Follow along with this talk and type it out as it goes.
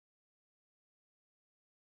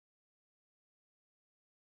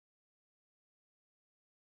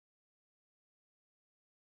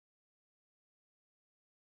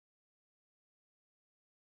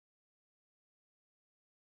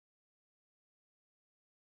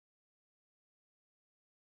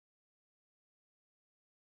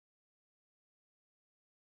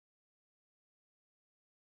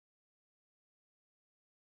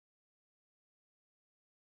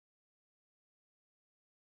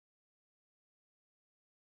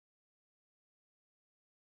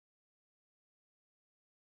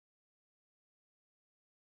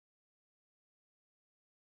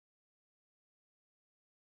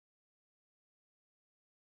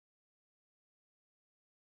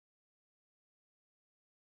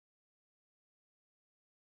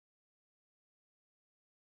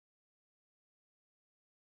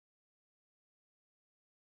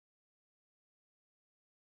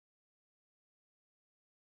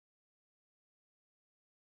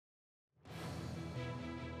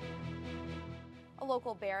A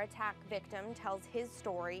local bear attack victim tells his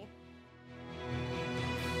story.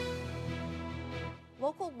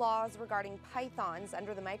 Local laws regarding pythons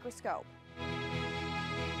under the microscope.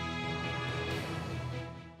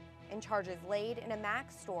 And charges laid in a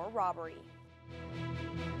Mac store robbery.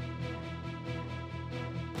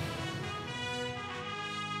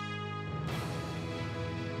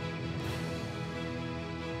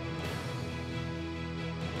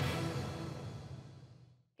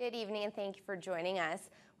 Good evening and thank you for joining us.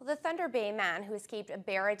 Well, the Thunder Bay man who escaped a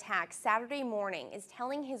bear attack Saturday morning is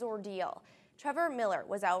telling his ordeal. Trevor Miller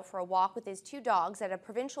was out for a walk with his two dogs at a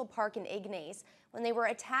provincial park in Ignace when they were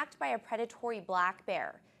attacked by a predatory black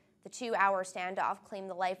bear. The 2-hour standoff claimed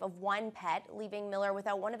the life of one pet, leaving Miller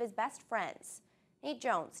without one of his best friends. Nate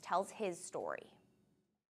Jones tells his story.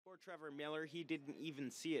 Poor Trevor Miller, he didn't even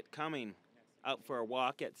see it coming. Out for a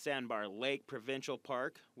walk at Sandbar Lake Provincial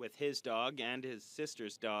Park with his dog and his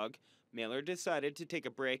sister's dog, Miller decided to take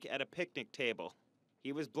a break at a picnic table.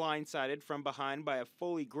 He was blindsided from behind by a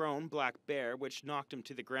fully grown black bear which knocked him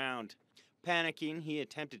to the ground. Panicking, he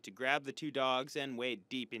attempted to grab the two dogs and wade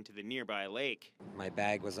deep into the nearby lake. My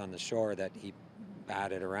bag was on the shore that he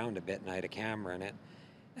batted around a bit and I had a camera in it.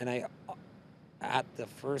 And at the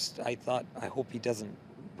first, I thought, I hope he doesn't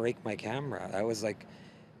break my camera. I was like,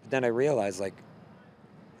 then I realized, like,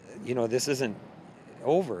 this isn't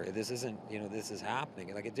over. This isn't, this is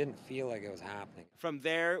happening. Like, it didn't feel like it was happening. From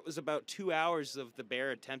there, it was about 2 hours of the bear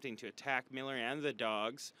attempting to attack Miller and the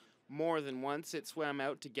dogs. More than once, it swam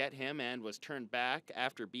out to get him and was turned back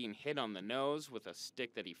after being hit on the nose with a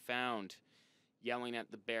stick that he found. Yelling at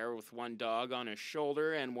the bear with one dog on his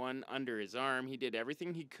shoulder and one under his arm, he did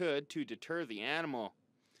everything he could to deter the animal.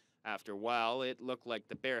 After a while, it looked like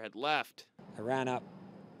the bear had left. I ran up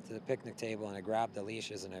to the picnic table and I grabbed the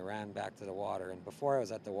leashes and I ran back to the water. And before I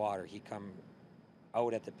was at the water, he come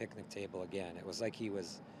out at the picnic table again. It was like he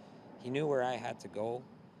knew where I had to go,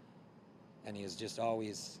 and he was just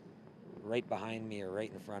always right behind me or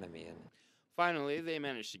right in front of me. And finally, they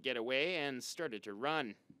managed to get away and started to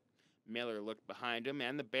run. Miller looked behind him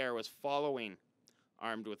and the bear was following.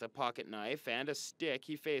 Armed with a pocket knife and a stick,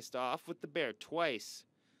 he faced off with the bear twice.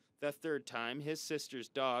 The third time, his sister's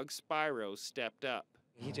dog, Spyro, stepped up.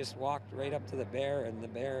 He just walked right up to the bear, and the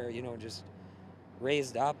bear, just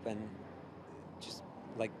raised up and just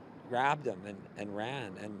like grabbed him and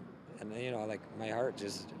ran. And like my heart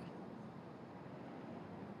just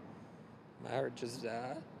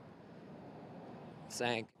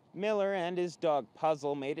sank. Miller and his dog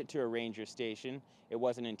Puzzle made it to a ranger station. It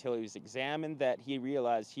wasn't until he was examined that he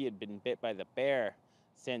realized he had been bit by the bear.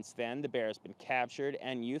 Since then, the bear has been captured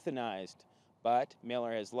and euthanized. But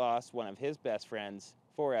Miller has lost one of his best friends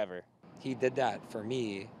forever. He did that for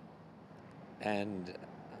me, and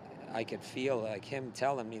I could feel like him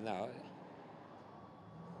telling me now,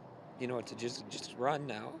 to just run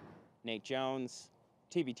now. Nate Jones,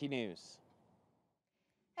 TBT News.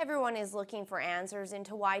 Everyone is looking for answers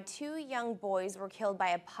into why 2 young boys were killed by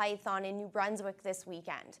a python in New Brunswick this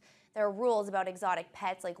weekend. There are rules about exotic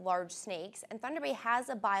pets like large snakes, and Thunder Bay has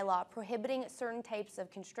a bylaw prohibiting certain types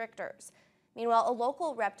of constrictors. Meanwhile, a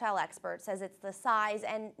local reptile expert says it's the size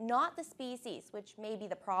and not the species which may be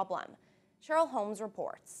the problem. Cheryl Holmes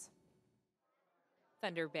reports.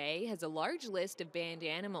 Thunder Bay has a large list of banned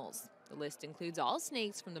animals. The list includes all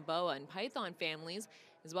snakes from the boa and python families,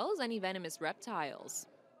 as well as any venomous reptiles.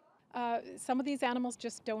 Some of these animals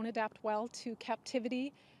just don't adapt well to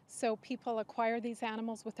captivity, so people acquire these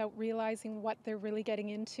animals without realizing what they're really getting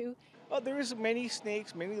into. Well, there's many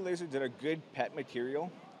snakes, many lizards that are good pet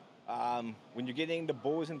material. When you're getting into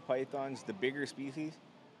boas and pythons, the bigger species,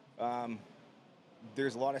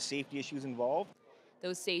 there's a lot of safety issues involved.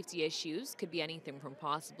 Those safety issues could be anything from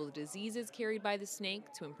possible diseases carried by the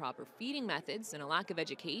snake to improper feeding methods and a lack of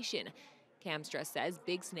education. Camstress says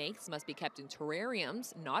big snakes must be kept in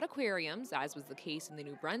terrariums, not aquariums, as was the case in the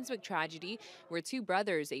New Brunswick tragedy, where 2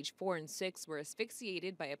 brothers aged 4 and 6 were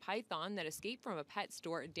asphyxiated by a python that escaped from a pet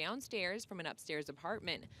store downstairs from an upstairs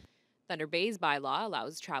apartment. Thunder Bay's bylaw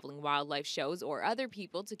allows traveling wildlife shows or other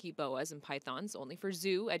people to keep boas and pythons only for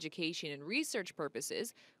zoo, education, and research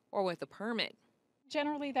purposes, or with a permit.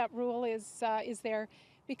 Generally, that rule is there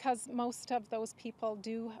because most of those people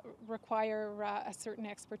do require a certain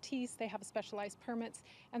expertise. They have specialized permits,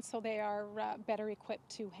 and so they are better equipped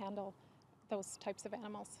to handle those types of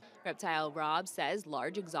animals. Reptile Rob says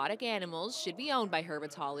large exotic animals should be owned by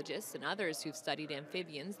herpetologists and others who've studied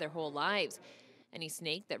amphibians their whole lives. Any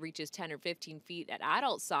snake that reaches 10 or 15 feet at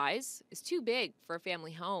adult size is too big for a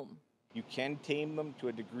family home. You can tame them to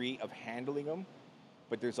a degree of handling them,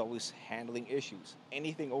 but there's always handling issues.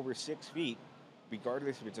 Anything over 6 feet,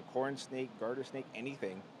 regardless if it's a corn snake, garter snake,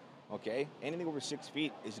 anything, okay? Anything over 6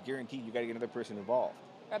 feet is guaranteed you got to get another person involved.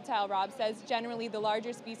 Reptile Rob says generally the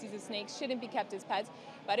larger species of snakes shouldn't be kept as pets,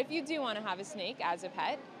 but if you do want to have a snake as a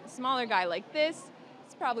pet, a smaller guy like this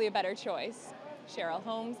is probably a better choice. Cheryl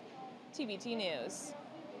Holmes, TVT News.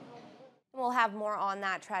 We'll have more on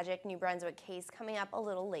that tragic New Brunswick case coming up a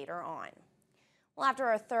little later on. Well,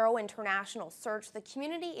 after a thorough international search, the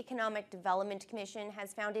Community Economic Development Commission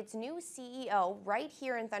has found its new CEO right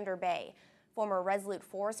here in Thunder Bay. Former Resolute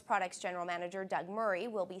Forest Products General Manager Doug Murray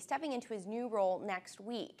will be stepping into his new role next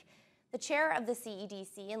week. The chair of the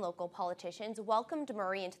CEDC and local politicians welcomed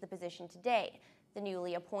Murray into the position today. The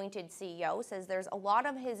newly appointed CEO says there's a lot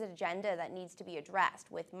of his agenda that needs to be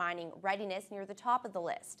addressed, with mining readiness near the top of the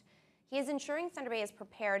list. He is ensuring Thunder Bay is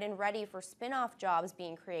prepared and ready for spin-off jobs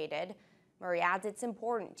being created. Murray adds it's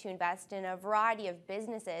important to invest in a variety of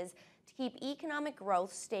businesses to keep economic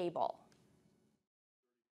growth stable.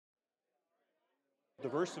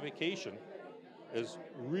 Diversification is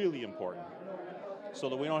really important so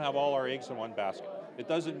that we don't have all our eggs in one basket. It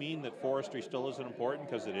doesn't mean that forestry still isn't important,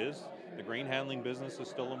 because it is. The grain handling business is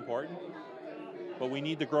still important, but we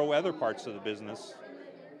need to grow other parts of the business.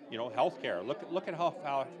 You know, healthcare. Look at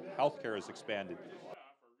how healthcare has expanded.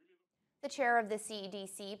 The chair of the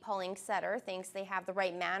CEDC, Pauline Sutter, thinks they have the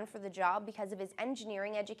right man for the job because of his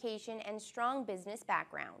engineering education and strong business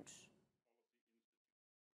background.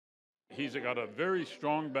 He's got a very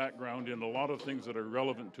strong background in a lot of things that are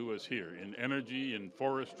relevant to us here, in energy, in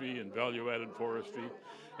forestry, in value-added forestry,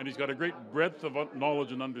 and he's got a great breadth of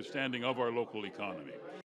knowledge and understanding of our local economy.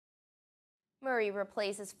 Murray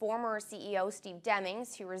replaces former CEO Steve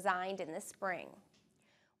Demings, who resigned in the spring.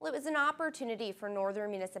 Well, it was an opportunity for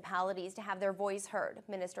northern municipalities to have their voice heard.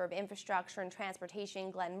 Minister of Infrastructure and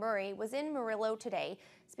Transportation Glenn Murray was in Murillo today,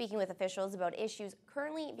 speaking with officials about issues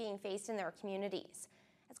currently being faced in their communities.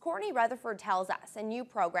 As Courtney Rutherford tells us, a new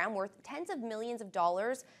program worth tens of millions of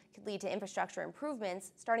dollars could lead to infrastructure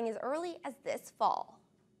improvements starting as early as this fall.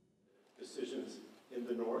 Decisions in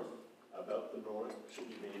the north about the north should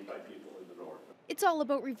be made by people in the north. It's all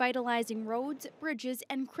about revitalizing roads, bridges,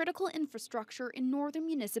 and critical infrastructure in northern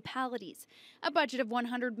municipalities. A budget of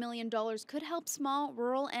 $100 million could help small,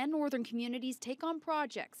 rural, and northern communities take on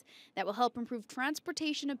projects that will help improve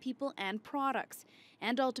transportation of people and products,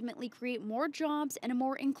 and ultimately create more jobs and a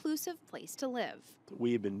more inclusive place to live.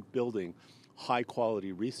 We have been building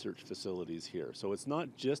high-quality research facilities here. So it's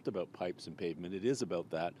not just about pipes and pavement, it is about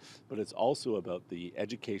that, but it's also about the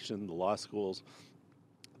education, the law schools,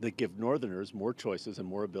 that give Northerners more choices and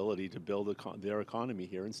more ability to build their economy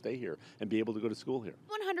here and stay here and be able to go to school here.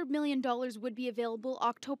 $100 million would be available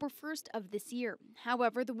October 1st of this year.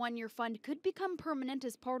 However, the one-year fund could become permanent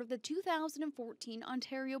as part of the 2014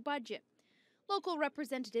 Ontario budget. Local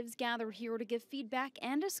representatives gather here to give feedback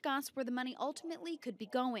and discuss where the money ultimately could be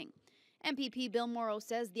going. MPP Bill Morrow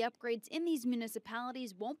says the upgrades in these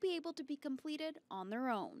municipalities won't be able to be completed on their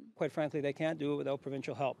own. Quite frankly, they can't do it without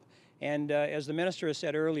provincial help. And as the minister has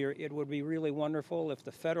said earlier, it would be really wonderful if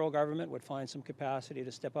the federal government would find some capacity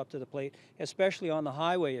to step up to the plate, especially on the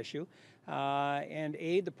highway issue, and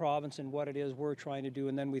aid the province in what it is we're trying to do.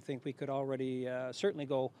 And then we think we could already certainly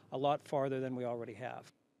go a lot farther than we already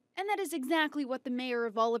have. And that is exactly what the mayor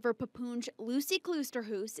of Oliver Papoonge, Lucy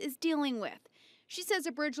Kloosterhuis, is dealing with. She says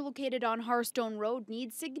a bridge located on Harstone Road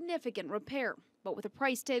needs significant repair. But with a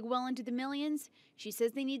price tag well into the millions, she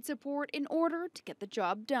says they need support in order to get the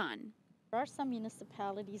job done. There are some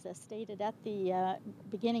municipalities, as stated at the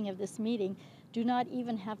beginning of this meeting, do not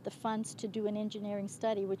even have the funds to do an engineering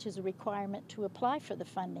study, which is a requirement to apply for the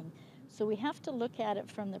funding. So we have to look at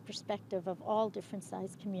it from the perspective of all different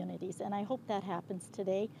sized communities, and I hope that happens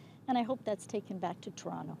today, and I hope that's taken back to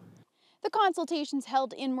Toronto. The consultations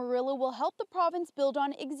held in Murillo will help the province build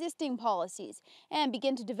on existing policies and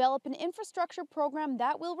begin to develop an infrastructure program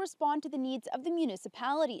that will respond to the needs of the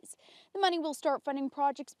municipalities. The money will start funding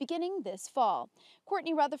projects beginning this fall.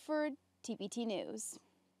 Courtney Rutherford, TVT News.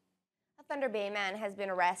 A Thunder Bay man has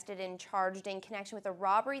been arrested and charged in connection with a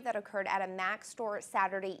robbery that occurred at a Mac store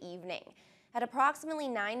Saturday evening. At approximately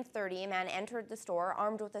 9:30, a man entered the store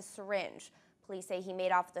armed with a syringe. Police say he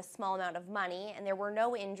made off with a small amount of money and there were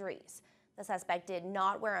no injuries. The suspect did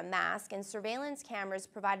not wear a mask, and surveillance cameras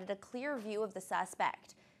provided a clear view of the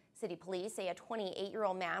suspect. City police say a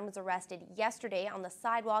 28-year-old man was arrested yesterday on the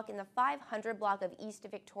sidewalk in the 500 block of East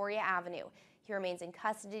Victoria Avenue. He remains in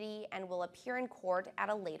custody and will appear in court at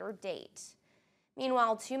a later date.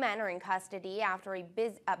 Meanwhile, 2 men are in custody after a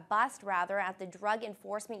bust at the Drug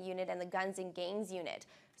Enforcement Unit and the Guns and Gangs Unit.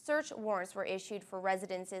 Search warrants were issued for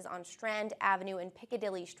residences on Strand Avenue and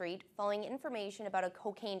Piccadilly Street following information about a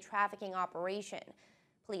cocaine trafficking operation.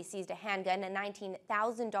 Police seized a handgun and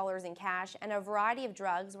 $19,000 in cash and a variety of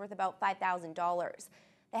drugs worth about $5,000.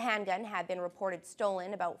 The handgun had been reported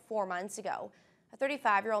stolen about 4 months ago. A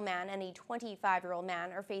 35-year-old man and a 25-year-old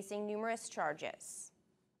man are facing numerous charges.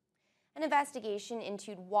 An investigation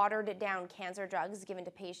into watered-down cancer drugs given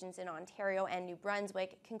to patients in Ontario and New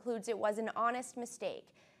Brunswick concludes it was an honest mistake,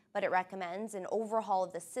 but it recommends an overhaul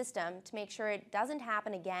of the system to make sure it doesn't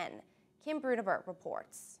happen again. Kim Brunebert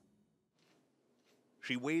reports.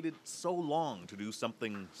 She waited so long to do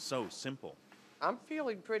something so simple. I'm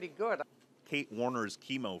feeling pretty good. Kate Warner's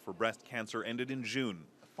chemo for breast cancer ended in June.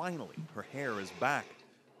 Finally, her hair is back,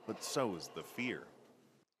 but so is the fear.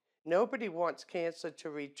 Nobody wants cancer to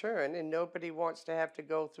return, and nobody wants to have to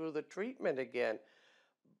go through the treatment again.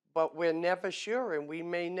 But we're never sure, and we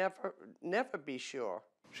may never be sure.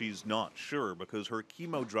 She's not sure because her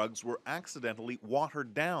chemo drugs were accidentally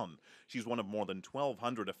watered down. She's one of more than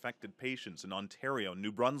 1,200 affected patients in Ontario and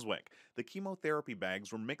New Brunswick. The chemotherapy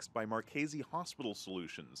bags were mixed by Marchese Hospital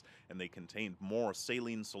Solutions, and they contained more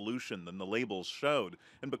saline solution than the labels showed.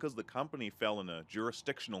 And because the company fell in a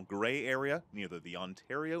jurisdictional gray area, neither the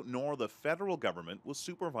Ontario nor the federal government was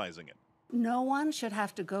supervising it. No one should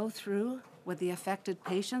have to go through what the affected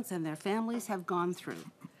patients and their families have gone through.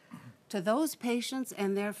 To those patients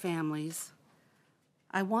and their families,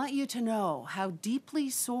 I want you to know how deeply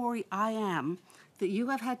sorry I am that you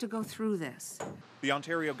have had to go through this. The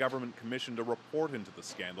Ontario government commissioned a report into the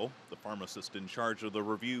scandal. The pharmacist in charge of the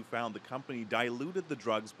review found the company diluted the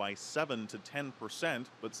drugs by 7 to 10%,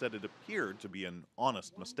 but said it appeared to be an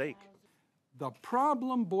honest mistake. The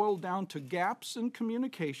problem boiled down to gaps in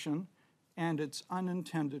communication and its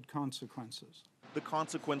unintended consequences. The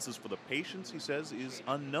consequences for the patients, he says, is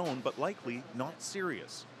unknown but likely not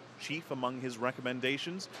serious. Chief among his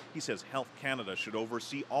recommendations, he says Health Canada should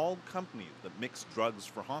oversee all companies that mix drugs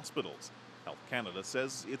for hospitals. Health Canada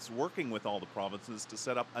says it's working with all the provinces to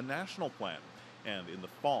set up a national plan. And in the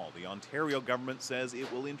fall, the Ontario government says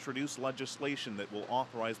it will introduce legislation that will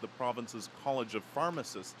authorize the province's College of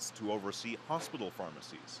Pharmacists to oversee hospital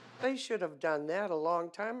pharmacies. They should have done that a long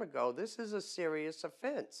time ago. This is a serious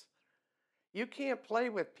offense. You can't play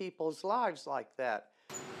with people's lives like that.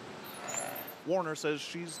 Warner says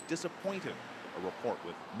she's disappointed. A report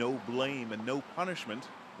with no blame and no punishment,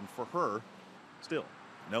 and for her, still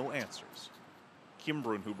no answers. Kim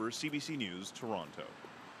Brunhuber, CBC News, Toronto.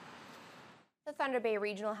 The Thunder Bay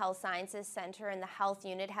Regional Health Sciences Centre and the Health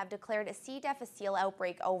Unit have declared a C. difficile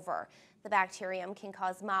outbreak over. The bacterium can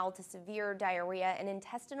cause mild to severe diarrhea and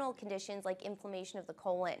intestinal conditions like inflammation of the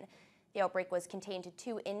colon. The outbreak was contained to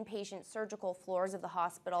 2 inpatient surgical floors of the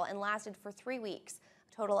hospital and lasted for 3 weeks.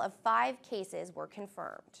 A total of 5 cases were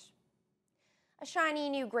confirmed. A shiny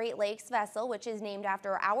new Great Lakes vessel, which is named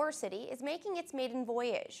after our city, is making its maiden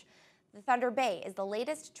voyage. The Thunder Bay is the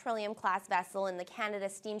latest Trillium-class vessel in the Canada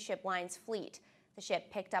Steamship Line's fleet. The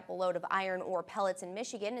ship picked up a load of iron ore pellets in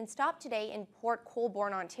Michigan and stopped today in Port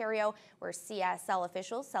Colborne, Ontario, where CSL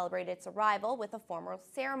officials celebrated its arrival with a formal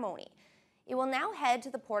ceremony. It will now head to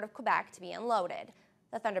the Port of Quebec to be unloaded.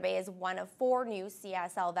 The Thunder Bay is one of 4 new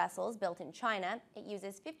CSL vessels built in China. It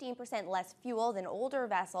uses 15% less fuel than older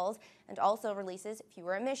vessels and also releases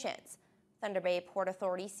fewer emissions. Thunder Bay Port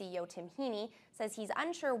Authority CEO Tim Heaney says he's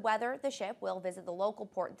unsure whether the ship will visit the local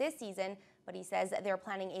port this season, but he says they're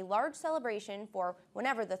planning a large celebration for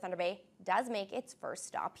whenever the Thunder Bay does make its first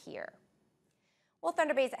stop here. Well,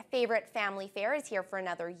 Thunder Bay's favorite family fair is here for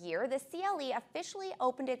another year. The CLE officially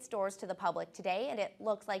opened its doors to the public today, and it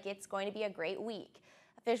looks like it's going to be a great week.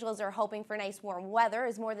 Officials are hoping for nice warm weather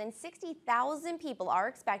as more than 60,000 people are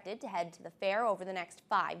expected to head to the fair over the next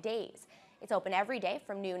 5 days. It's open every day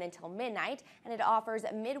from noon until midnight, and it offers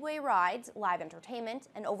midway rides, live entertainment,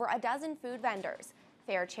 and over a dozen food vendors.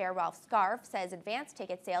 Fair Chair Ralph Scarf says advance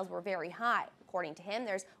ticket sales were very high. According to him,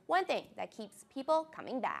 there's one thing that keeps people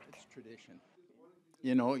coming back. It's tradition.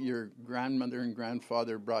 You know, your grandmother and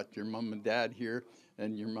grandfather brought your mom and dad here,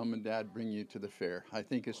 and your mom and dad bring you to the fair. I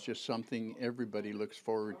think it's just something everybody looks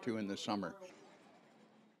forward to in the summer.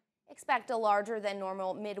 Expect a larger than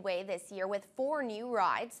normal midway this year with 4 new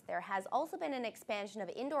rides. There has also been an expansion of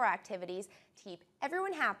indoor activities to keep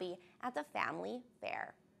everyone happy at the family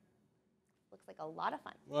fair. Looks like a lot of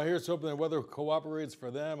fun. Well, here's hoping the weather cooperates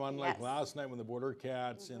for them, unlike last night when the Border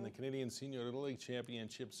Cats and the Canadian Senior Little League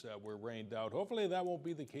Championships were rained out. Hopefully that won't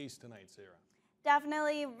be the case tonight, Sarah.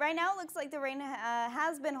 Definitely. Right now, it looks like the rain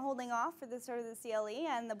has been holding off for the start of the CLE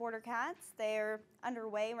and the Border Cats. They're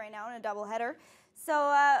underway right now in a doubleheader.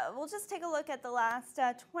 So we'll just take a look at the last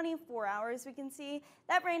 24 hours. We can see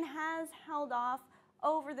that rain has held off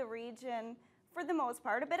over the region for the most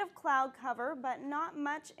part. A bit of cloud cover, but not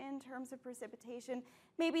much in terms of precipitation.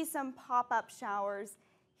 Maybe some pop-up showers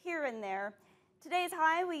here and there. Today's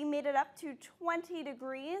high, we made it up to 20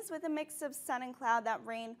 degrees with a mix of sun and cloud. That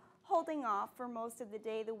rain holding off for most of the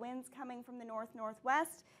day. The winds coming from the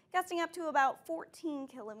north-northwest, gusting up to about 14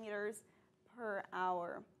 kilometers per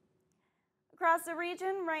hour. Across the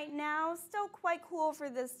region right now, still quite cool for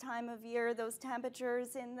this time of year. Those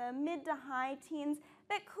temperatures in the mid to high teens,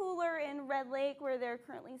 a bit cooler in Red Lake where they're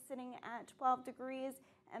currently sitting at 12 degrees,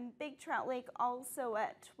 and Big Trout Lake also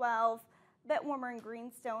at 12. A bit warmer in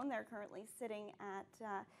Greenstone, they're currently sitting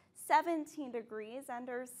at 17 degrees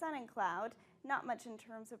under sun and cloud. Not much in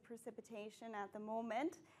terms of precipitation at the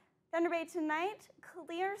moment. Thunder Bay tonight,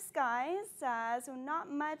 clear skies, so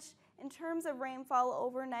not much in terms of rainfall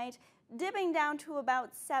overnight, dipping down to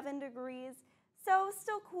about 7 degrees. So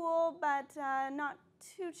still cool, but not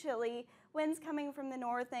too chilly. Winds coming from the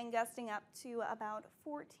north and gusting up to about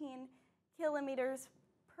 14 kilometers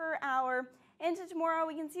per hour. Into tomorrow,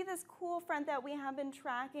 we can see this cool front that we have been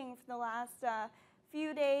tracking for the last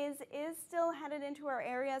few days is still headed into our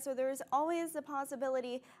area, so there's always the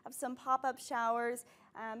possibility of some pop-up showers,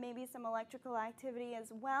 maybe some electrical activity as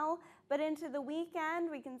well. But into the weekend,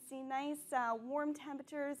 we can see nice warm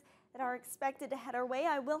temperatures that are expected to head our way.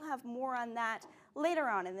 I will have more on that later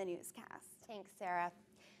on in the newscast. Thanks, Sarah.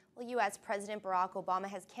 Well, U.S. President Barack Obama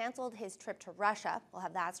has canceled his trip to Russia. We'll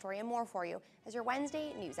have that story and more for you as your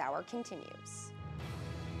Wednesday News Hour continues.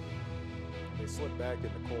 They slipped back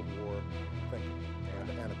into Cold War thinking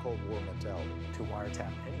and a Cold War mentality. To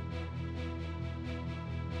wiretap anyone.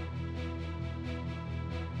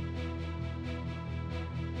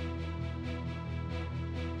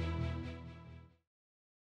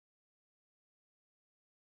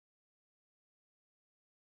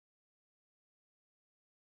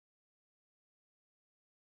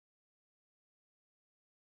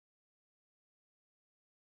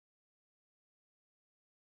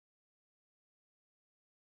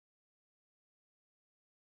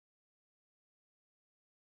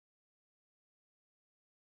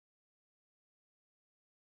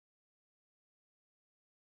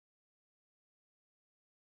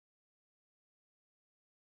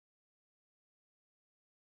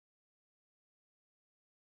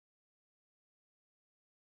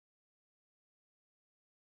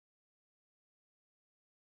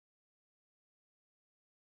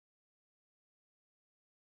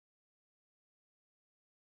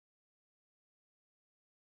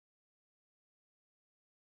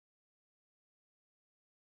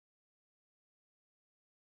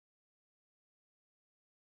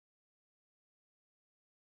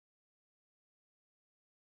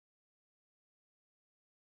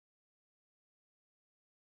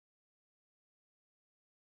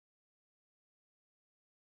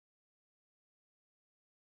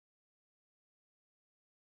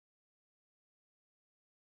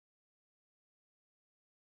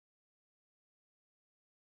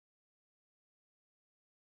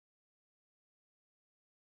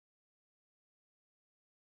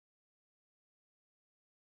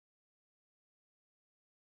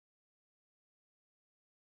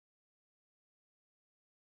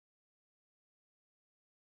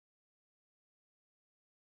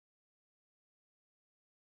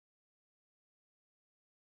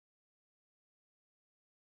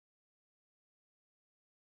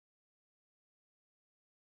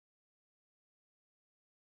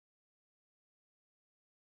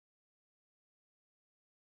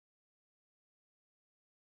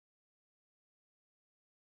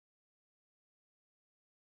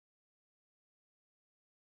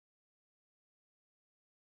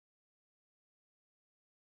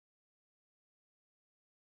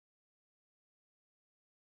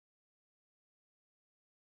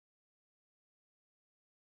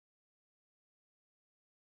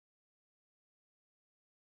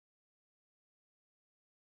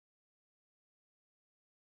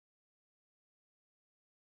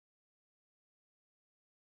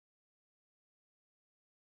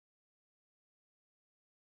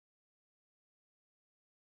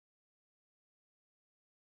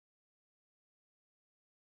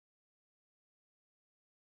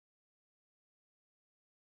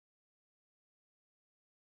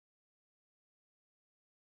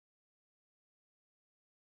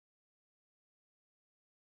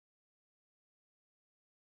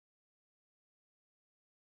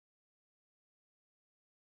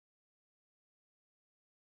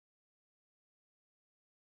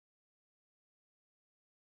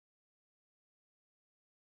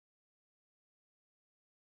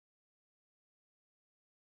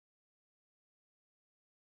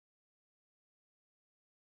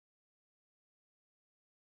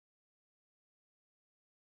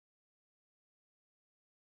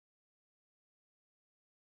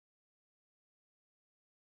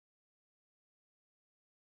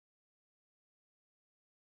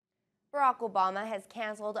 Barack Obama has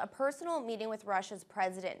canceled a personal meeting with Russia's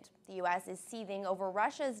president. The U.S. is seething over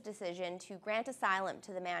Russia's decision to grant asylum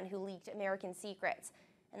to the man who leaked American secrets.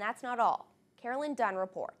 And that's not all. Carolyn Dunn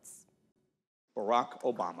reports. Barack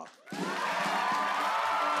Obama.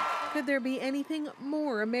 Could there be anything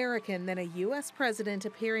more American than a U.S. president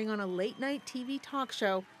appearing on a late-night TV talk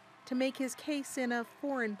show to make his case in a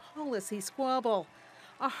foreign policy squabble?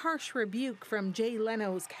 A harsh rebuke from Jay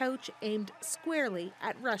Leno's couch aimed squarely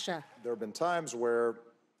at Russia. There have been times where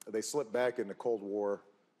they slip back into Cold War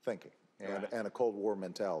thinking and a Cold War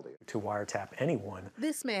mentality. To wiretap anyone.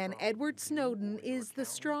 This man, Edward Snowden, is the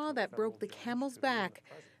straw that broke the camel's back.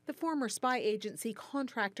 The former spy agency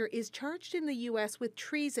contractor is charged in the U.S. with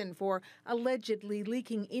treason for allegedly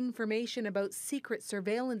leaking information about secret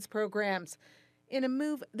surveillance programs. In a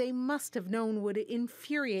move they must have known would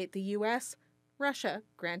infuriate the U.S., Russia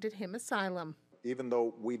granted him asylum. Even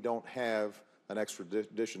though we don't have an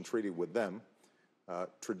extradition treaty with them,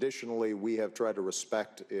 traditionally we have tried to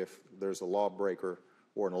respect if there's a lawbreaker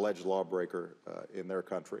or an alleged lawbreaker in their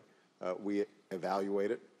country. We evaluate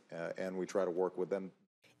it and we try to work with them.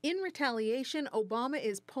 In retaliation, Obama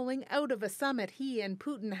is pulling out of a summit he and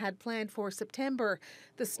Putin had planned for September.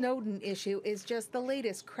 The Snowden issue is just the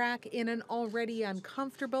latest crack in an already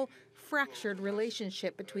uncomfortable, fractured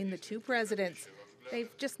relationship between the two presidents. They've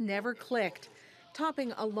just never clicked.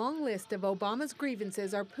 Topping a long list of Obama's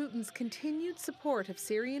grievances are Putin's continued support of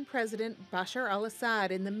Syrian President Bashar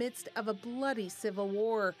al-Assad in the midst of a bloody civil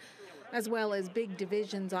war, as well as big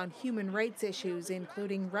divisions on human rights issues,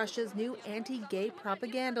 including Russia's new anti-gay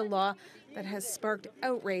propaganda law that has sparked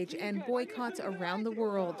outrage and boycotts around the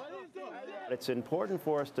world. It's important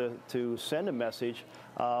for us to send a message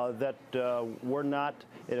that we're not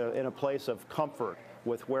in a place of comfort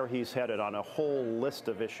with where he's headed on a whole list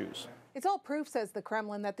of issues. It's all proof, says the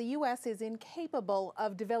Kremlin, that the U.S. is incapable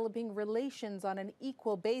of developing relations on an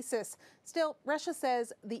equal basis. Still, Russia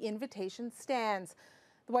says the invitation stands.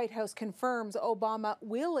 The White House confirms Obama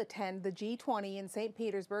will attend the G20 in St.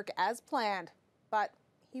 Petersburg as planned, but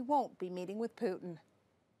he won't be meeting with Putin.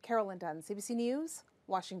 Carolyn Dunn, CBC News,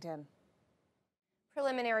 Washington.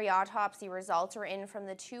 Preliminary autopsy results are in from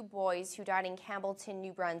the two boys who died in Campbellton,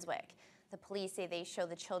 New Brunswick. The police say they show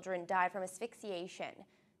the children died from asphyxiation.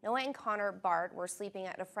 Noah and Connor Bart were sleeping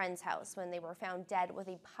at a friend's house when they were found dead with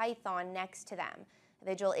a python next to them. A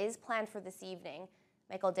vigil is planned for this evening.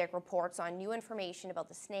 Michael Dick reports on new information about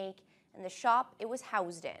the snake and the shop it was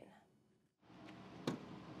housed in.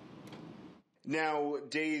 Now,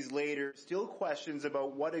 days later, still questions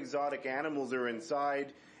about what exotic animals are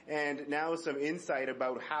inside, and now some insight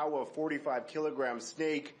about how a 45-kilogram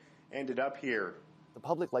snake ended up here. The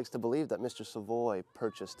public likes to believe that Mr. Savoy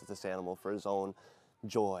purchased this animal for his own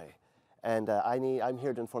joy, and I'm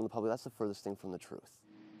here to inform the public that's the furthest thing from the truth.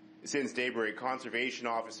 Since daybreak, conservation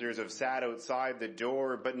officers have sat outside the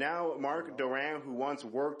door, but now Mark Doran, who once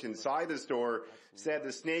worked inside the store, said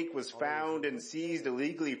the snake was found and seized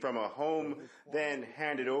illegally from a home, then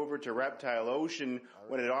handed over to Reptile Ocean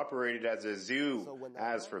when it operated as a zoo.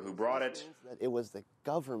 As for who brought it, it was the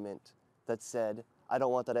government that said, I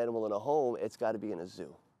don't want that animal in a home, it's got to be in a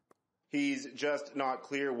zoo. He's just not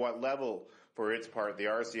clear what level. For its part, the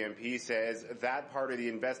RCMP says that part of the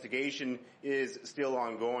investigation is still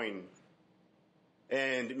ongoing.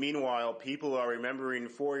 And meanwhile, people are remembering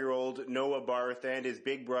 4-year-old Noah Barth and his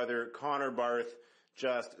big brother Connor Barth,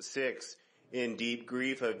 just 6. In deep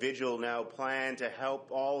grief, a vigil now planned to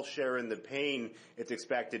help all share in the pain. It's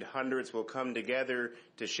expected hundreds will come together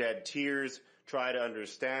to shed tears, try to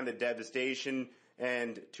understand the devastation,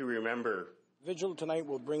 and to remember. Vigil tonight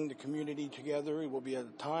will bring the community together. It will be a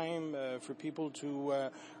time for people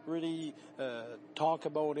to really talk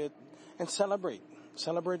about it and celebrate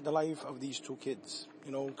the life of these two kids.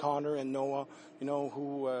 You know, Connor and Noah,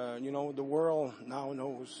 who, the world now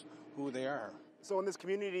knows who they are. So in this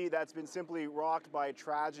community that's been simply rocked by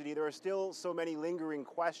tragedy, there are still so many lingering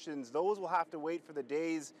questions. Those will have to wait for the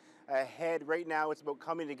days ahead. Right now, it's about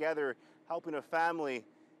coming together, helping a family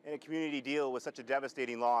and a community deal with such a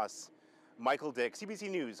devastating loss. Michael Dick, CBC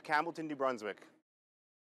News, Campbellton, New Brunswick.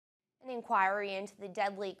 An inquiry into the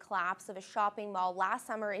deadly collapse of a shopping mall last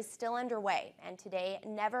summer is still underway, and today,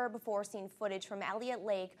 never-before-seen footage from Elliott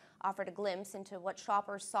Lake offered a glimpse into what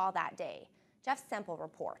shoppers saw that day. Jeff Semple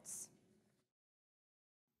reports.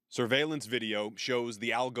 Surveillance video shows the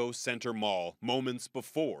Algo Center Mall moments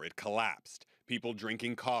before it collapsed. People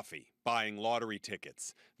drinking coffee, buying lottery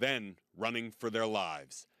tickets, then running for their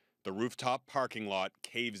lives. The rooftop parking lot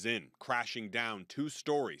caves in, crashing down 2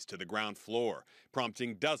 stories to the ground floor,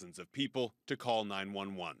 prompting dozens of people to call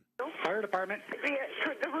 911. Fire department.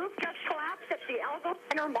 The roof just collapsed at the Algo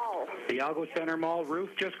Center Mall. The Algo Center Mall roof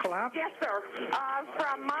just collapsed? Yes, sir.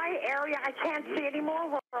 From my area, I can't see anymore.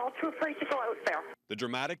 We're all too afraid to go out there. The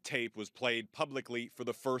dramatic tape was played publicly for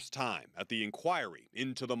the first time at the inquiry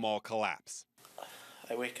into the mall collapse.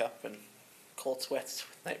 I wake up in cold sweats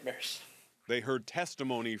with nightmares. They heard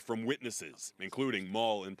testimony from witnesses, including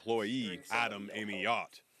mall employee Adam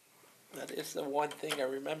Amiot. That is the one thing I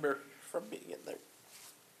remember from being in there.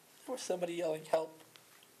 There was somebody yelling, "Help!"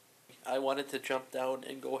 I wanted to jump down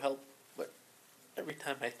and go help, but every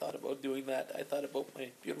time I thought about doing that, I thought about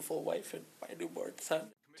my beautiful wife and my newborn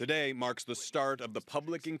son. Today marks the start of the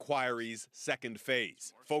public inquiry's second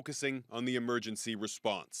phase, focusing on the emergency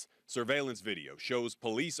response. Surveillance video shows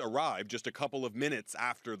police arrived just a couple of minutes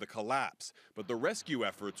after the collapse, but the rescue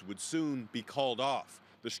efforts would soon be called off.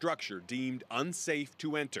 The structure deemed unsafe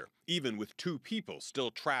to enter, even with 2 people still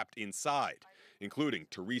trapped inside, including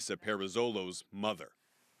Teresa Perizzolo's mother.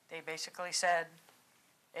 They basically said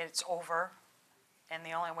it's over, and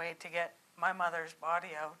the only way to get my mother's body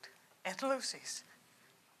out and Lucy's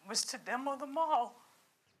was to demo the mall.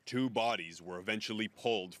 2 bodies were eventually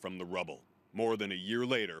pulled from the rubble. More than a year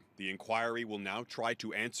later, the inquiry will now try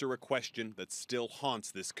to answer a question that still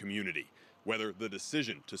haunts this community, whether the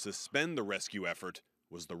decision to suspend the rescue effort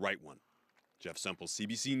was the right one. Jeff Semple,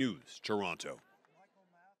 CBC News, Toronto.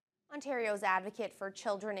 Ontario's Advocate for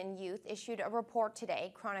Children and Youth issued a report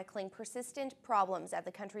today chronicling persistent problems at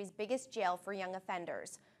the country's biggest jail for young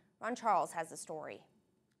offenders. Ron Charles has the story.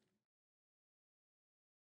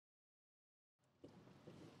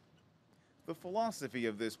 The philosophy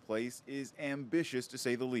of this place is ambitious, to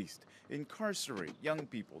say the least. Incarcerate young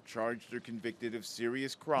people charged or convicted of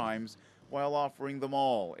serious crimes while offering them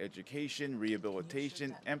all education,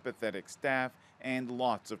 rehabilitation, empathetic staff, and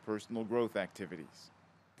lots of personal growth activities.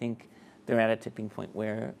 I think they're at a tipping point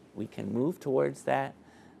where we can move towards that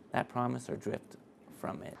promise or drift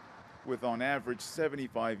from it. With on average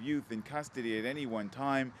 75 youth in custody at any one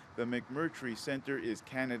time, the McMurtry Centre is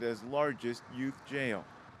Canada's largest youth jail.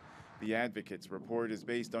 The Advocate's report is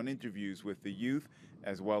based on interviews with the youth,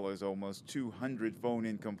 as well as almost 200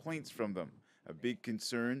 phone-in complaints from them. A big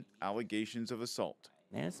concern, allegations of assault.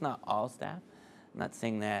 And it's not all staff. I'm not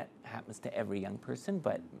saying that happens to every young person,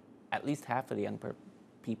 but at least half of the young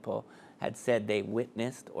people had said they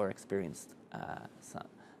witnessed or experienced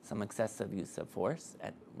some excessive use of force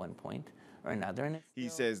at one point or another. And he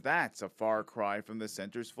says that's a far cry from the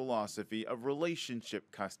center's philosophy of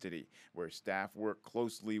relationship custody, where staff work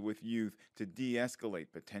closely with youth to de-escalate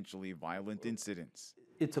potentially violent incidents.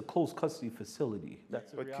 It's a close custody facility.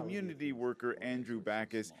 But community worker Andrew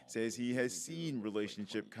Backus says he has seen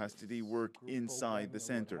relationship custody work inside the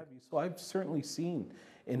center. So I've certainly seen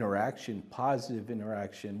interaction, positive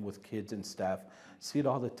interaction with kids and staff. See it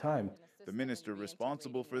all the time. The minister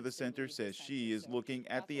responsible for the center says she is looking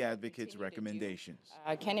at the Advocate's recommendations.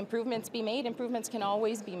 Can improvements be made? Improvements can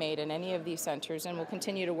always be made in any of these centers, and we'll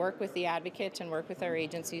continue to work with the Advocate and work with our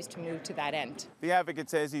agencies to move to that end. The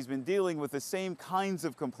Advocate says he's been dealing with the same kinds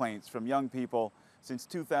of complaints from young people since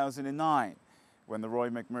 2009, when the Roy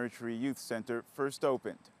McMurtry Youth Centre first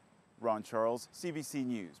opened. Ron Charles, CBC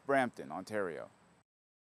News, Brampton, Ontario.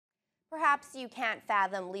 Perhaps you can't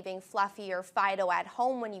fathom leaving Fluffy or Fido at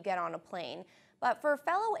home when you get on a plane, but for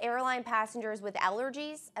fellow airline passengers with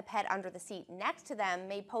allergies, a pet under the seat next to them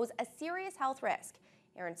may pose a serious health risk.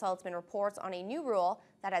 Aaron Saltzman reports on a new rule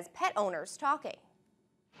that has pet owners talking.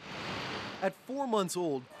 At 4 months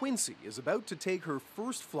old, Quincy is about to take her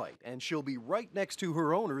first flight, and she'll be right next to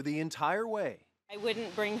her owner the entire way. I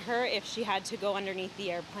wouldn't bring her if she had to go underneath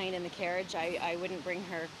the airplane in the carriage. I wouldn't bring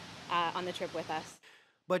her on the trip with us.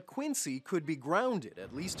 But Quincy could be grounded,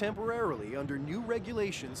 at least temporarily, under new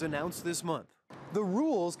regulations announced this month. The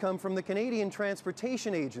rules come from the Canadian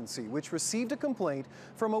Transportation Agency, which received a complaint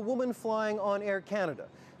from a woman flying on Air Canada.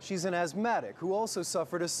 She's an asthmatic who also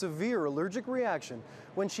suffered a severe allergic reaction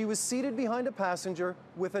when she was seated behind a passenger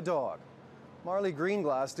with a dog. Marley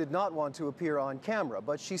Greenglass did not want to appear on camera,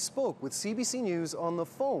 but she spoke with CBC News on the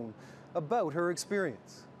phone about her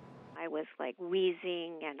experience. I was like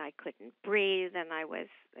wheezing and I couldn't breathe and I was,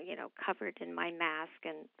 covered in my mask,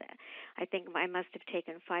 and I think I must have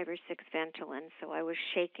taken 5 or 6 Ventolin, so I was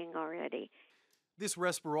shaking already. This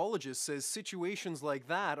respirologist says situations like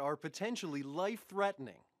that are potentially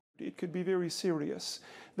life-threatening. It could be very serious.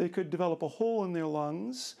 They could develop a hole in their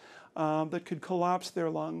lungs that could collapse their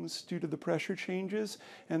lungs due to the pressure changes,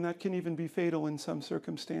 and that can even be fatal in some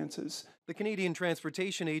circumstances. The Canadian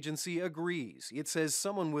Transportation Agency agrees. It says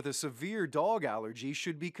someone with a severe dog allergy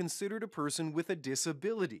should be considered a person with a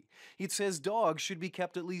disability. It says dogs should be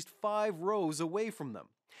kept at least 5 rows away from them.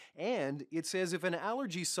 And it says if an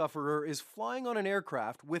allergy sufferer is flying on an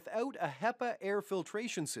aircraft without a HEPA air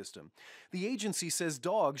filtration system, the agency says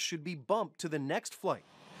dogs should be bumped to the next flight.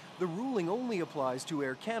 The ruling only applies to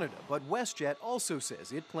Air Canada, but WestJet also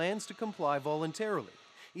says it plans to comply voluntarily.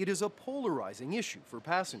 It is a polarizing issue for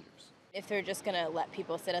passengers. If they're just going to let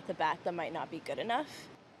people sit at the back, that might not be good enough.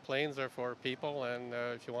 Planes are for people, and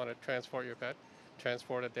if you want to transport your pet,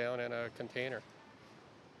 transport it down in a container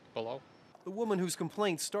below. The woman whose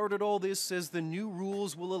complaint started all this says the new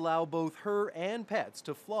rules will allow both her and pets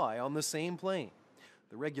to fly on the same plane.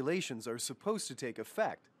 The regulations are supposed to take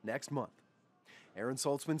effect next month. Aaron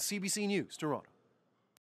Saltzman, CBC News, Toronto.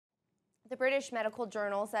 The British Medical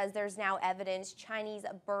Journal says there's now evidence Chinese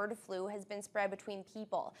bird flu has been spread between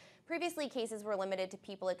people. Previously, cases were limited to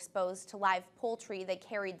people exposed to live poultry that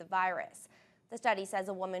carried the virus. The study says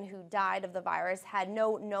a woman who died of the virus had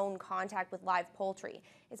no known contact with live poultry.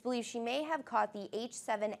 It's believed she may have caught the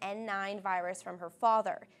H7N9 virus from her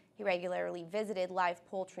father. He regularly visited live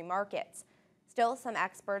poultry markets. Still, some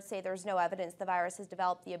experts say there's no evidence the virus has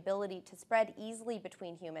developed the ability to spread easily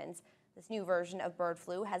between humans. This new version of bird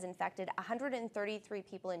flu has infected 133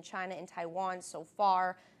 people in China and Taiwan so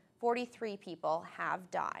far. 43 people have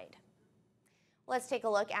died. Let's take a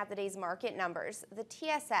look at the day's market numbers. The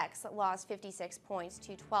TSX lost 56 points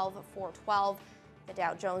to 12,412. The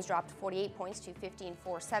Dow Jones dropped 48 points to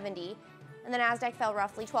 15,470. And the Nasdaq fell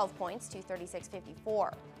roughly 12 points to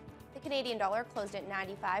 36.54. The Canadian dollar closed at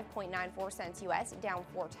 95.94 cents US, down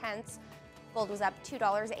 4/10. Gold was up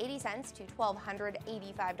 $2.80 to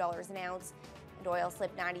 $1,285 an ounce. And oil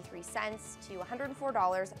slipped 93 cents to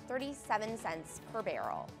 $104.37 per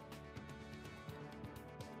barrel.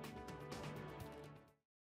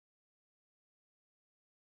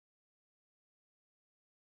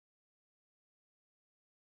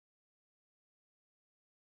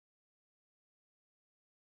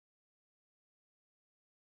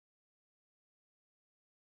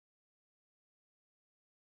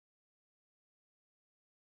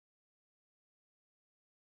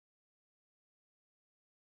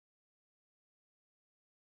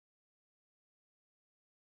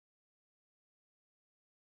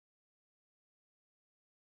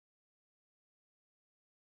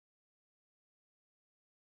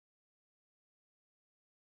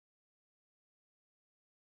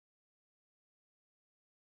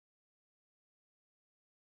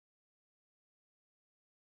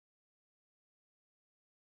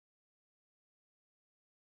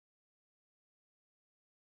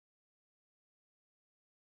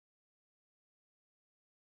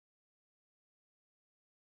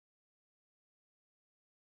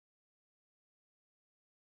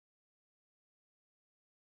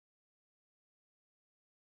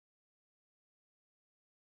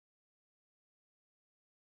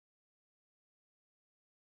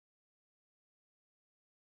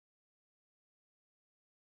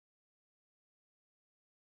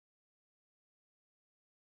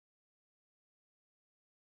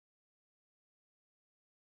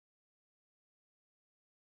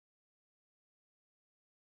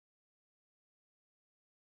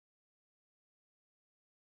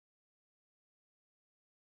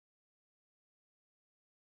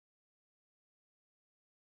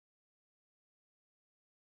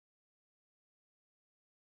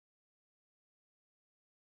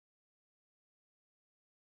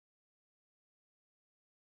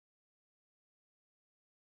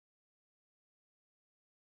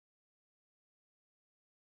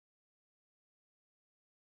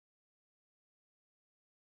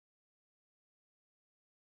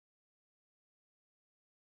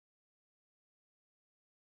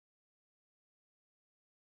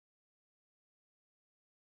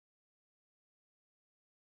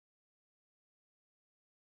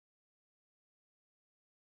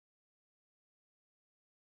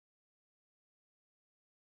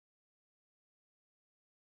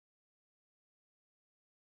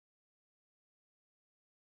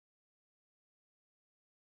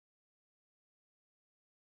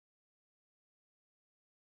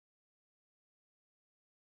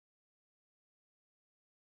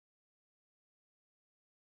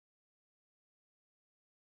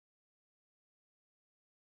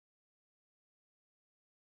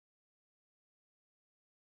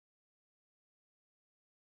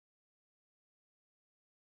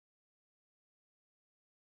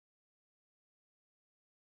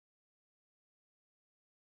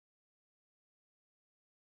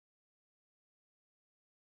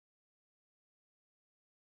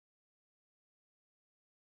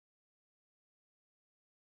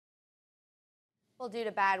 Well, due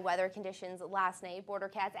to bad weather conditions last night, Border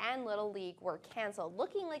Cats and Little League were canceled.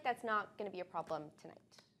 Looking like that's not going to be a problem tonight.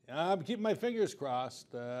 I'm keeping my fingers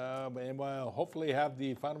crossed, and we'll hopefully have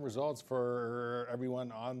the final results for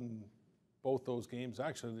everyone on both those games.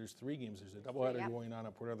 Actually, there's 3 games. There's a doubleheader going on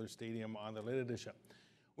at Port Arthur Stadium on the late edition.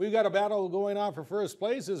 We've got a battle going on for first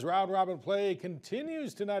place as round-robin play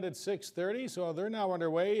continues tonight at 6:30, so they're now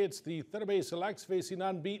underway. It's the Thunder Bay Selects facing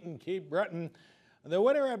unbeaten Cape Breton. The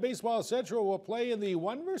winner at Baseball Central will play in the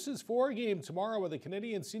 1-versus-4 game tomorrow with the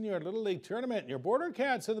Canadian Senior Little League Tournament. Your Border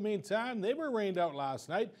Cats, in the meantime, they were rained out last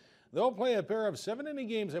night. They'll play a pair of 7-inning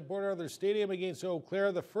games at Port Arthur Stadium against Eau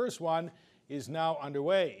Claire. The first one is now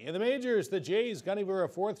underway. In the majors, the Jays gunning for a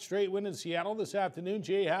 4th straight win in Seattle this afternoon.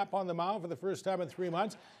 Jay Happ on the mound for the first time in 3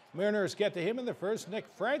 months. Mariners get to him in the first. Nick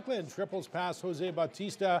Franklin triples past Jose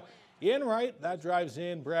Bautista in right. That drives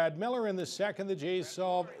in Brad Miller in the second. The Jays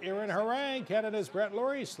solve Aaron Harang. Canada's Brett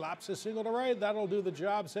Laurie slaps a single to right. That'll do the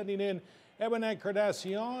job, sending in Edwin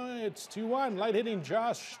Encarnacion. It's 2-1. Light hitting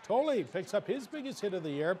Josh Tolley picks up his biggest hit of the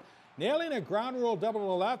year, nailing a ground rule double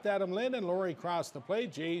to left. Adam Lind and Laurie cross the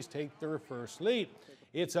plate. Jays take their first lead.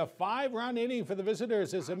 It's a 5-run inning for the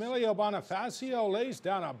visitors as Emilio Bonifacio lays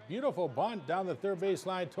down a beautiful bunt down the third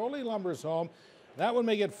baseline. Tolley lumbers home. That would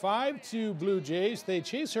make it 5-2 Blue Jays. They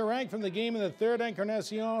chase her rank from the game in the third.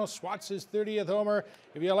 Encarnacion swats his 30th homer.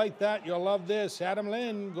 If you like that, you'll love this. Adam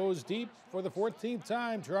Lind goes deep for the 14th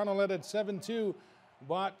time. Toronto led at 7-2,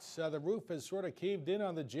 but the roof has sort of caved in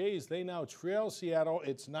on the Jays. They now trail Seattle.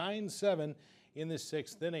 It's 9-7 in the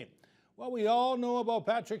 6th inning. Well, we all know about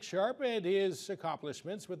Patrick Sharp and his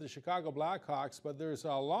accomplishments with the Chicago Blackhawks, but there's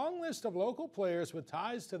a long list of local players with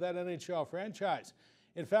ties to that NHL franchise.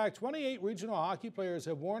 In fact, 28 regional hockey players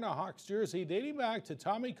have worn a Hawks jersey dating back to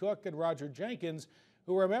Tommy Cook and Roger Jenkins,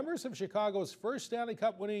 who were members of Chicago's first Stanley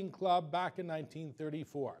Cup winning club back in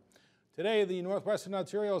 1934. Today, the Northwestern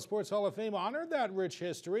Ontario Sports Hall of Fame honored that rich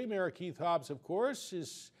history. Mayor Keith Hobbs, of course,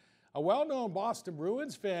 is a well-known Boston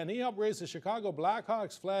Bruins fan. He helped raise the Chicago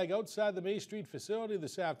Blackhawks flag outside the May Street facility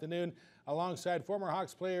this afternoon alongside former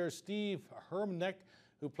Hawks player Steve Hermnick,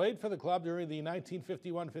 who played for the club during the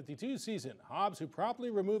 1951-52 season. Hobbs, who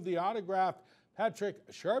promptly removed the autographed Patrick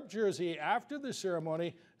Sharp jersey after the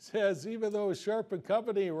ceremony, says even though Sharp and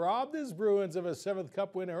company robbed his Bruins of a 7th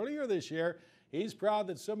Cup win earlier this year, he's proud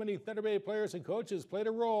that so many Thunder Bay players and coaches played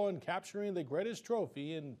a role in capturing the greatest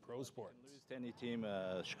trophy in pro sports. Lose to any team,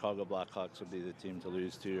 Chicago Blackhawks would be the team to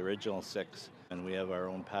lose to. Original 6, and we have our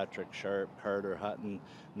own Patrick Sharp, Carter Hutton,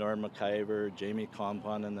 Norm McIver, Jamie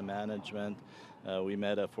Compon in the management. We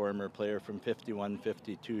met a former player from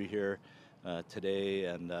 51-52 here today,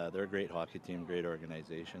 and they're a great hockey team, great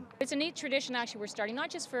organization. It's a neat tradition actually we're starting, not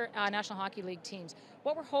just for National Hockey League teams.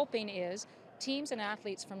 What we're hoping is teams and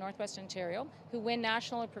athletes from Northwest Ontario who win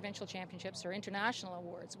national or provincial championships or international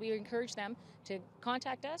awards, we encourage them to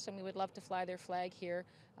contact us, and we would love to fly their flag here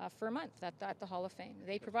for a month at the Hall of Fame.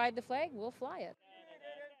 They provide the flag, we'll fly it.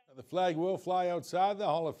 The flag will fly outside the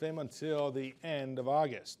Hall of Fame until the end of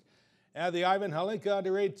August. At the Ivan Halinka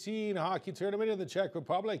Under-18 hockey tournament in the Czech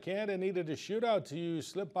Republic, Canada needed a shootout to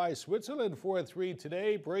slip by Switzerland 4-3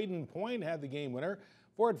 today. Braden Point had the game winner.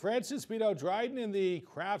 Fort Francis beat out Dryden in the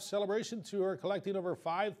Kraft Celebration Tour, collecting over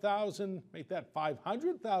 5,000, make that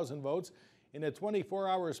 500,000 votes in a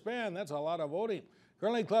 24-hour span. That's a lot of voting.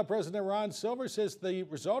 Curling Club President Ron Silver says the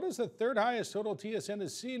result is the 3rd highest total TSN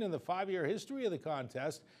has seen in the 5-year history of the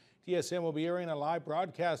contest. TSN will be airing a live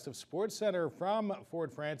broadcast of SportsCenter from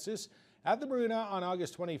Fort Francis at the Marina on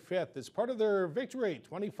August 25th. As part of their victory,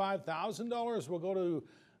 $25,000 will go to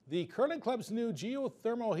the Curling Club's new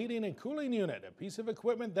geothermal heating and cooling unit, a piece of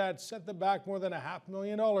equipment that set them back more than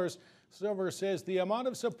 $500,000. Silver says the amount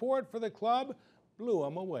of support for the club blew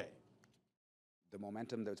them away. The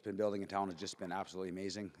momentum that's been building in town has just been absolutely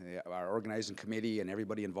amazing. Our organizing committee and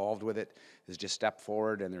everybody involved with it has just stepped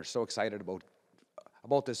forward, and they're so excited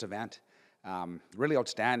about this event. Really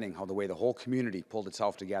outstanding how the way the whole community pulled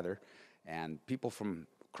itself together, and people from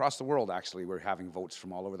across the world actually were having votes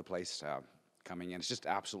from all over the place coming in. It's just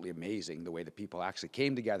absolutely amazing the way the people actually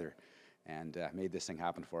came together and made this thing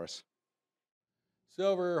happen for us.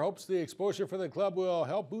 Silver hopes the exposure for the club will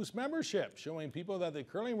help boost membership, showing people that the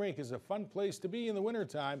curling rink is a fun place to be in the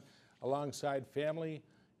wintertime alongside family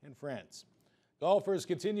and friends. Golfers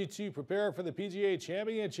continue to prepare for the PGA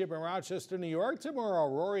Championship in Rochester, New York tomorrow.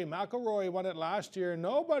 Rory McIlroy won it last year.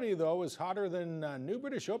 Nobody, though, is hotter than new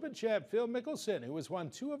British Open champ Phil Mickelson, who has won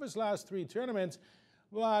 2 of his last 3 tournaments.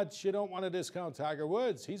 But you don't want to discount Tiger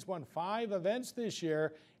Woods. He's won 5 events this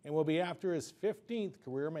year and will be after his 15th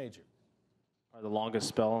career major. The longest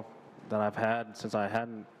spell that I've had since I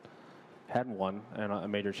hadn't hadn't won a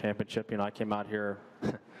major championship. I came out here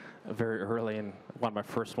very early and won my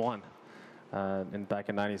first one back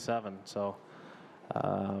in '97. So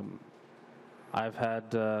I've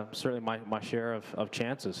had certainly my share of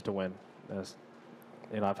chances to win. As,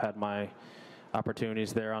 I've had my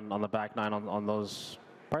opportunities there on the back nine on those,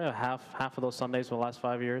 probably half of those Sundays for the last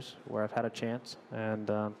 5 years where I've had a chance, and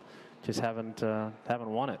just haven't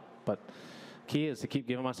won it. But key is to keep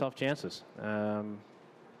giving myself chances.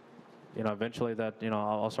 Eventually that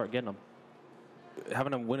I'll start getting them.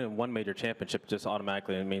 Having them win one major championship just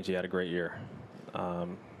automatically means you had a great year.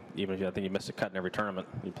 Even if I think you missed a cut in every tournament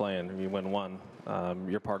you play in, if you win one,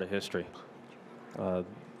 you're part of history.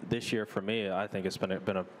 This year for me, I think it's been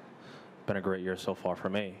a great year so far for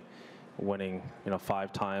me. Winning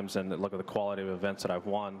 5 times, and look at the quality of events that I've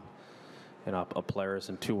won. Players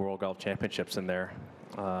and 2 World Golf Championships in there.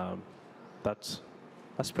 That's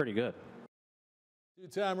pretty good.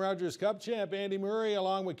 2-time Rogers Cup champ Andy Murray,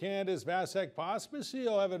 along with Canada's Vasek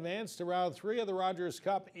Pospisil, have advanced to round 3 of the Rogers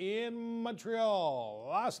Cup in Montreal.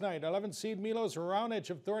 Last night, 11th seed Milos Raonic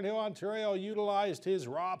of Thornhill, Ontario, utilized his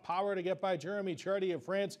raw power to get by Jeremy Chardy of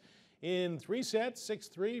France in 3 sets,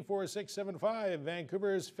 6-3, 4-6, 7-5.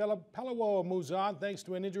 Vancouver's Philippe Pellewo moves on thanks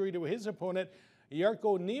to an injury to his opponent,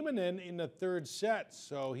 Jarkko Nieminen, in the 3rd set,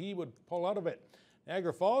 so he would pull out of it.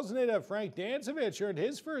 Niagara Falls native Frank Dancevic earned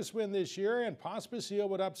his first win this year, and Pospisil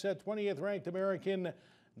would upset 20th-ranked American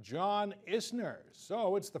John Isner.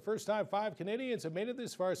 So it's the first time 5 Canadians have made it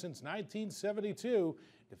this far since 1972.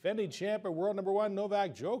 Defending champ and world number 1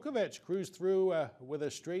 Novak Djokovic cruised through with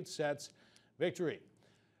a straight sets victory.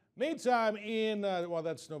 Meantime in, well,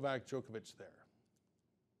 that's Novak Djokovic there.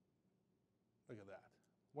 Look at that.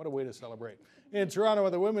 What a way to celebrate. In Toronto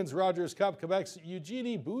with the Women's Rogers Cup, Quebec's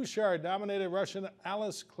Eugenie Bouchard dominated Russian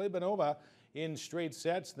Alice Klebanova in straight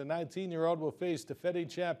sets. The 19-year-old will face defending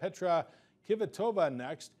champ Petra Kvitova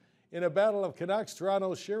next. In a battle of Canucks,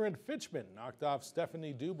 Toronto's Sharon Fitchman knocked off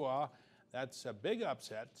Stephanie Dubois. That's a big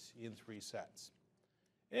upset in 3 sets.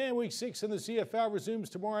 And Week 6 in the CFL resumes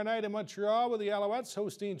tomorrow night in Montreal with the Alouettes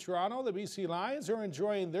hosting Toronto. The BC Lions are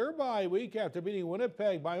enjoying their bye week after beating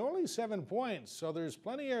Winnipeg by only 7 points. So there's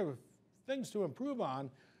plenty of things to improve on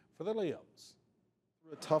for the Leos.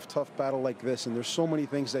 A tough battle like this, and there's so many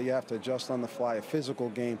things that you have to adjust on the fly. A physical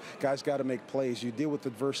game, guys got to make plays. You deal with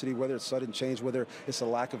adversity, whether it's sudden change, whether it's a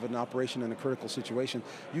lack of an operation in a critical situation.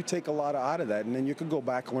 You take a lot out of that, and then you can go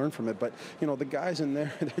back, learn from it. But the guys in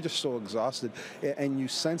there, they're just so exhausted, and you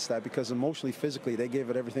sense that because emotionally, physically, they gave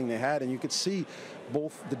it everything they had, and you could see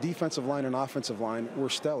both the defensive line and offensive line were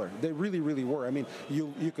stellar. They really were. I mean,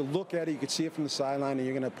 you could look at it, you could see it from the sideline, and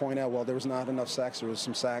you're going to point out, well, there was not enough sacks, there was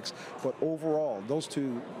some sacks, but overall, those two,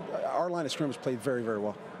 our line of scrimmage played very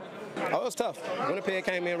well. Oh, it was tough. Winnipeg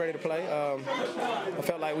came in ready to play. I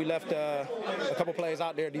felt like we left a couple plays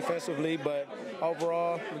out there defensively, but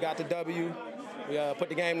overall, we got the W. We put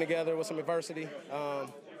the game together with some adversity.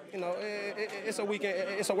 It's a weekend.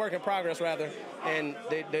 It's a work in progress, rather. And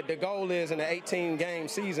the goal is in the 18-game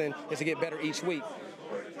season is to get better each week.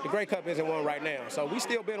 The Grey Cup isn't one right now, so we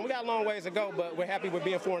still building. We got a long ways to go, but we're happy with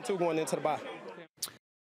being 4-2 going into the bye.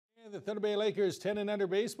 The Thunder Bay Lakers 10-and-under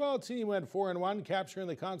baseball team went 4-1, capturing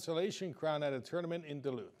the consolation crown at a tournament in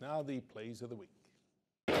Duluth. Now the plays of the week.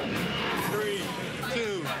 3, 2,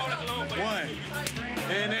 1,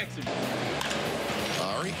 and exit.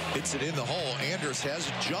 Ari hits it in the hole. Anders has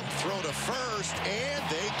a jump throw to first, and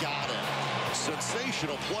they got it.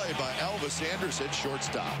 Sensational play by Elvis Anderson,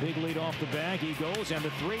 shortstop. Big lead off the bag. He goes, and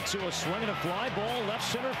the 3-2, a swing and a fly ball left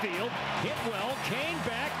center field. Hit well. Kane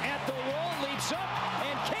back at the wall, leaps up,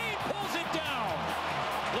 and Kane pulls it down.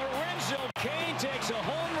 Lorenzo Kane takes a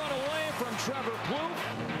home run away from Trevor Plouffe.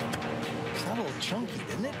 It's not a little chunky,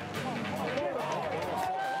 isn't it?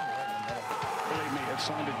 Believe me, it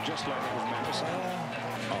sounded just like it was meant to sound.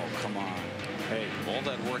 Oh, come on. Hey, all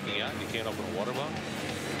that working out, you can't open a water bottle?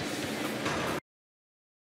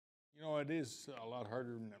 It is a lot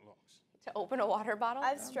harder than it looks. To open a water bottle?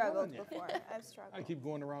 I've struggled before. I've struggled. I keep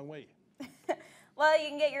going the wrong way. Well, you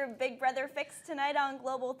can get your Big Brother fix tonight on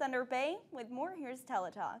Global Thunder Bay. With more, here's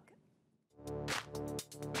Teletalk.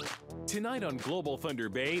 Tonight on Global Thunder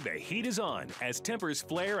Bay, the heat is on as tempers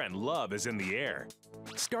flare and love is in the air.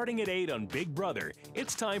 Starting at 8 on Big Brother,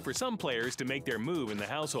 it's time for some players to make their move in the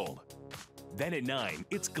household. Then at 9,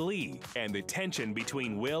 it's Glee, and the tension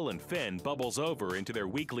between Will and Finn bubbles over into their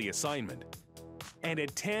weekly assignment. And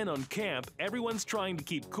at 10 on Camp, everyone's trying to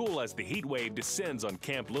keep cool as the heat wave descends on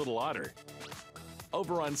Camp Little Otter.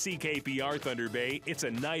 Over on CKPR Thunder Bay, it's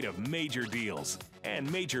a night of major deals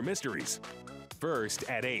and major mysteries. First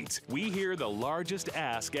at 8, we hear the largest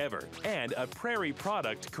ask ever, and a Prairie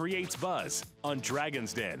product creates buzz on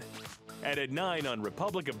Dragon's Den. And at 9 on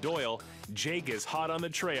Republic of Doyle, Jake is hot on the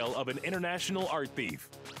trail of an international art thief.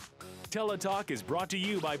 Teletalk is brought to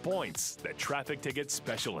you by Points, the traffic ticket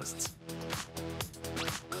specialists.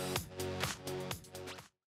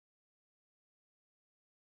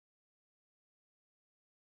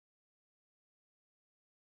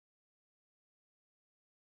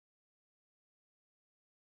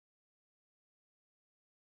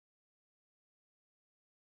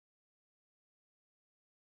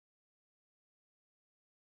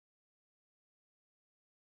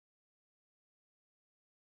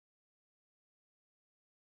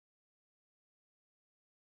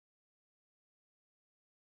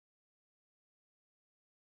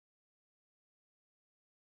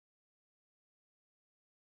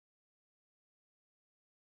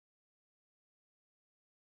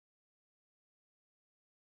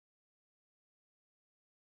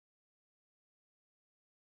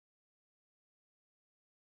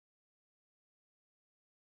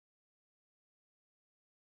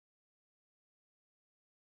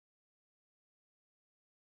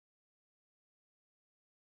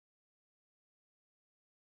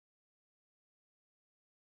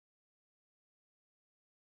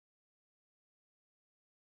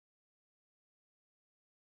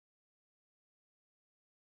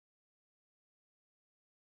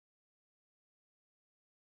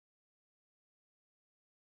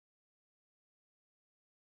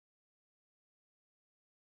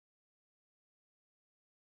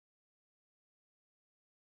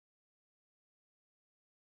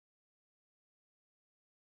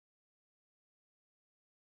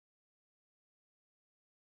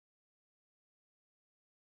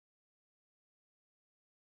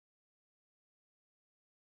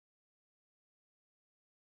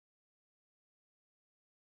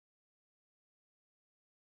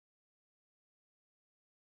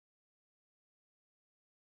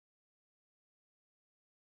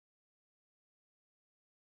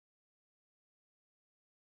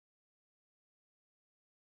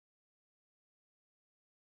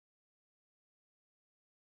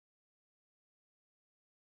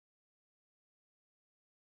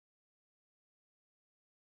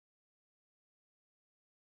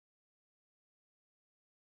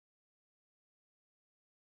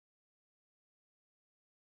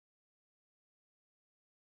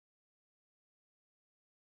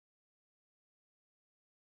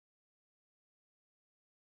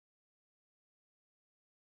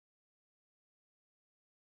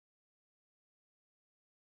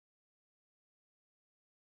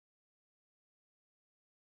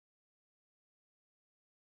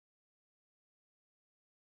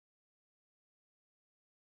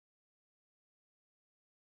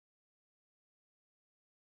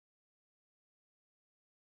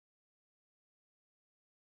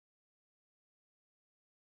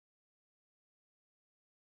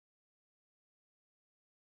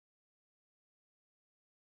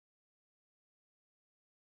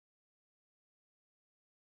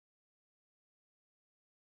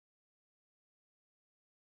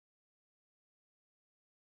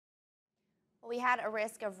 We had a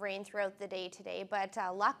risk of rain throughout the day today, but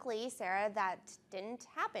luckily, Sarah, that didn't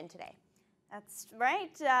happen today. That's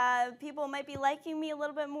right. People might be liking me a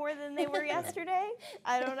little bit more than they were yesterday.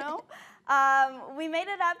 I don't know. We made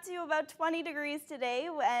it up to about 20 degrees today,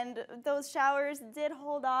 and those showers did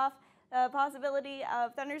hold off. The possibility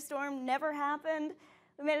of thunderstorm never happened.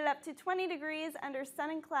 We made it up to 20 degrees under sun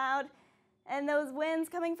and cloud, and those winds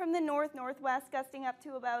coming from the north-northwest gusting up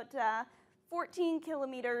to about 14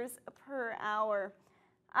 kilometers per hour.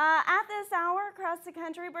 At this hour across the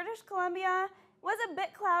country, British Columbia was a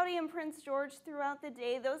bit cloudy in Prince George throughout the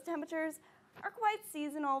day. Those temperatures are quite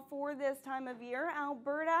seasonal for this time of year.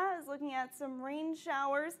 Alberta is looking at some rain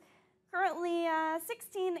showers. Currently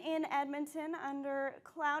 16 in Edmonton under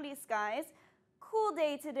cloudy skies. Cool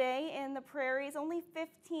day today in the prairies, only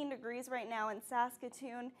 15 degrees right now in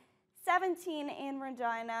Saskatoon. 17 in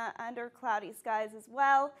Regina under cloudy skies as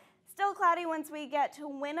well. Still cloudy once we get to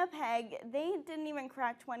Winnipeg. They didn't even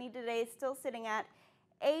crack 20 today, still sitting at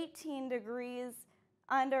 18 degrees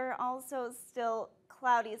under also still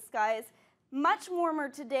cloudy skies. Much warmer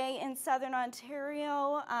today in southern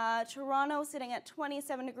Ontario. Toronto sitting at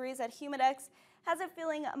 27 degrees at Humidex has it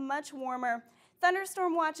feeling much warmer.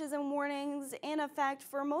 Thunderstorm watches and warnings in effect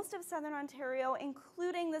for most of southern Ontario,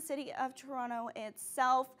 including the city of Toronto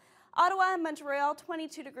itself. Ottawa and Montreal,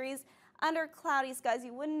 22 degrees under cloudy skies.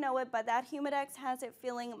 You wouldn't know it, but that Humidex has it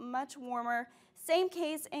feeling much warmer. Same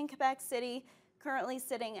case in Quebec City, currently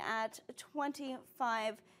sitting at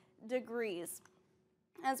 25 degrees.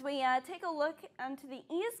 As we take a look onto the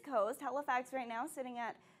East Coast, Halifax right now sitting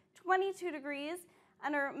at 22 degrees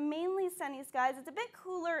under mainly sunny skies. It's a bit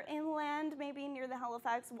cooler inland, maybe near the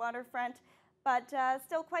Halifax waterfront, but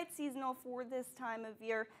still quite seasonal for this time of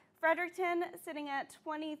year. Fredericton sitting at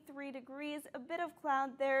 23 degrees, a bit of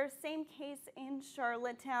cloud there, same case in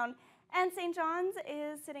Charlottetown. And St. John's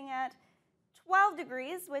is sitting at 12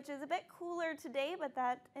 degrees, which is a bit cooler today, but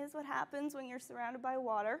that is what happens when you're surrounded by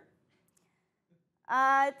water.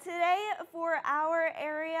 Today for our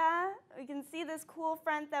area, we can see this cool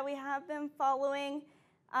front that we have been following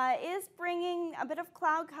is bringing a bit of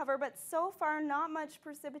cloud cover, but so far not much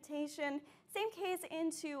precipitation. Same case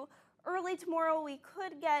into early tomorrow. We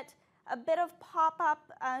could get a bit of pop-up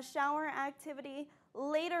shower activity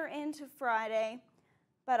later into Friday,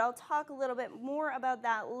 but I'll talk a little bit more about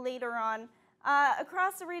that later on.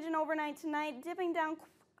 Across the region overnight tonight, dipping down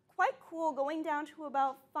quite cool, going down to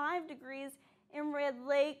about 5 degrees in Red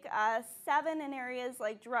Lake, 7 in areas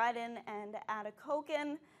like Dryden and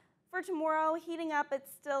Atikokan. For tomorrow, heating up, it's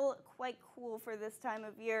still quite cool for this time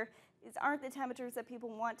of year. These aren't the temperatures that people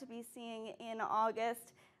want to be seeing in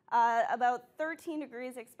August. About 13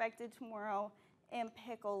 degrees expected tomorrow in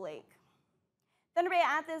Pickle Lake. Thunder Bay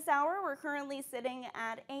at this hour, we're currently sitting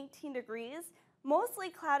at 18 degrees. Mostly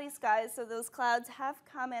cloudy skies, so those clouds have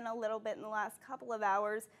come in a little bit in the last couple of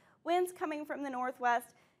hours. Winds coming from the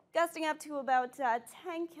northwest, gusting up to about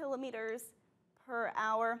 10 kilometers per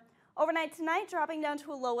hour. Overnight tonight, dropping down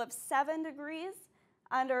to a low of 7 degrees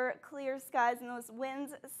under clear skies, and those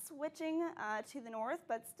winds switching to the north,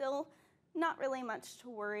 but still not really much to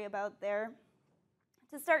worry about there.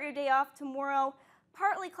 To start your day off tomorrow,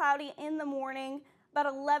 partly cloudy in the morning, about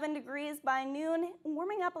 11 degrees by noon,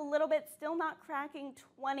 warming up a little bit, still not cracking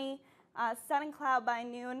 20, sun and cloud by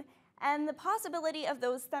noon, and the possibility of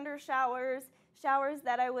those thunder showers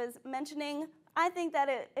that I was mentioning, I think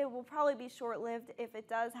that it will probably be short-lived if it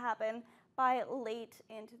does happen by late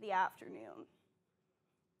into the afternoon.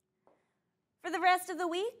 For the rest of the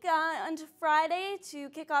week, onto Friday to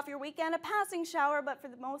kick off your weekend, a passing shower, but for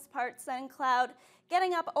the most part, sun and cloud,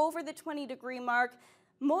 getting up over the 20-degree mark.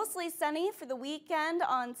 Mostly sunny for the weekend.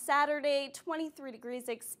 On Saturday, 23 degrees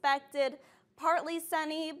expected. Partly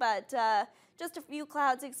sunny, but just a few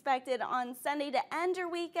clouds expected on Sunday to end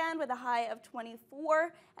your weekend with a high of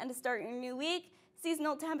 24. And to start your new week,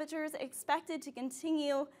 seasonal temperatures expected to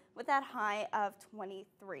continue with that high of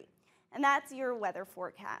 23. And that's your weather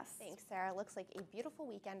forecast. Thanks, Sarah. Looks like a beautiful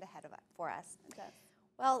weekend ahead of it for us. It does.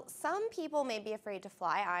 Well, some people may be afraid to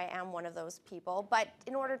fly. I am one of those people. But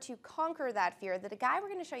in order to conquer that fear, the guy we're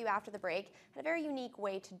going to show you after the break had a very unique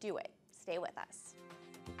way to do it. Stay with us.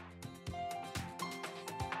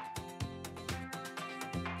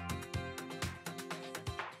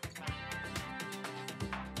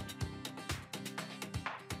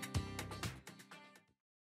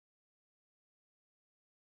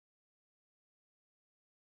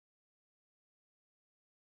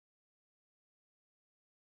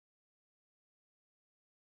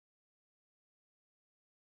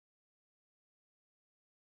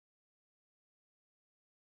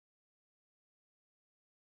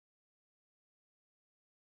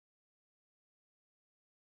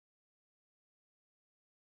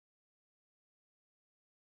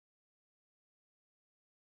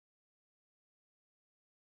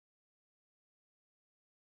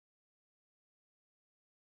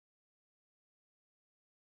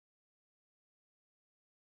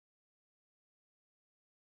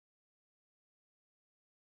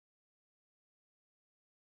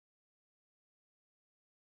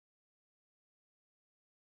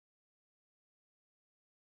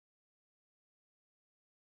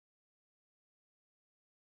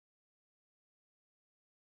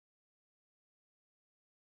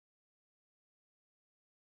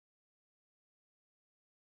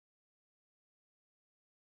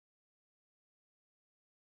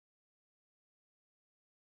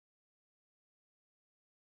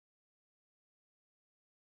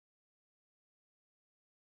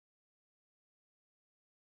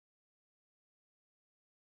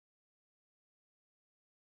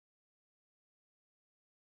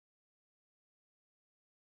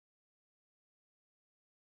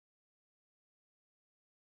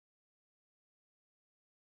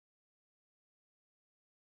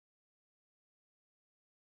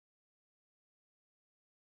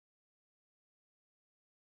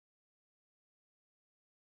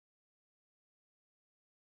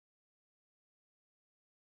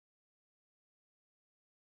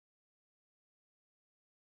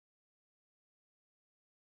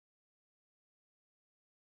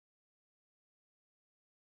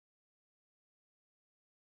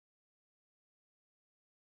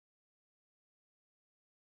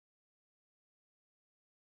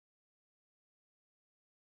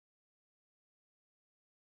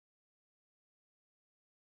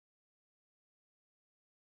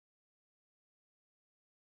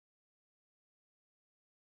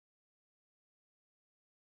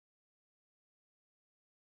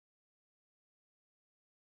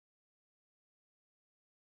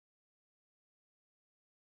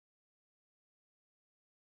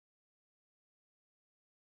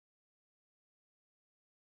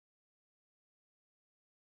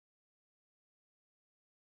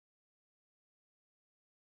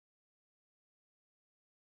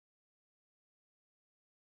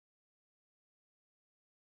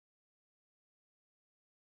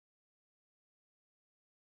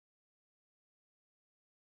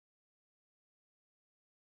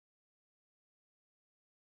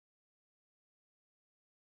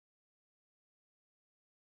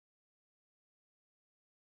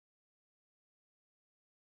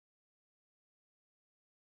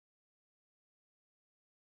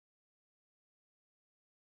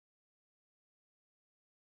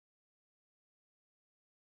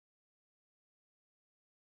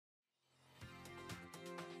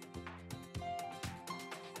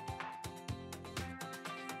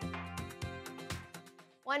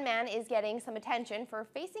 One man is getting some attention for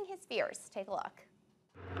facing his fears. Take a look.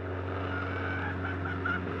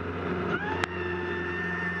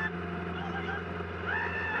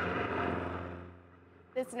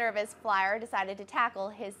 This nervous flyer decided to tackle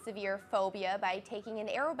his severe phobia by taking an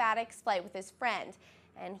aerobatics flight with his friend.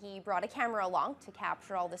 And he brought a camera along to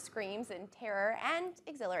capture all the screams and terror and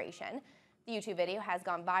exhilaration. The YouTube video has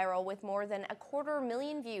gone viral with more than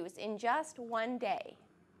 250,000 views in just one day.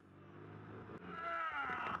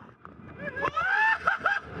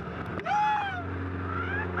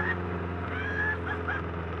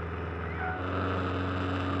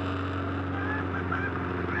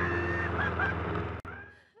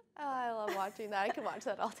 I love watching that. I could watch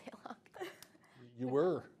that all day long. You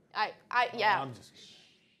were. Yeah. I'm just.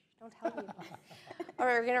 Don't tell me. All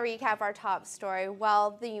right, we're going to recap our top story.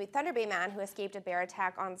 Well, the Thunder Bay man who escaped a bear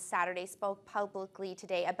attack on Saturday spoke publicly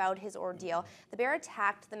today about his ordeal. The bear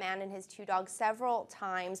attacked the man and his 2 dogs several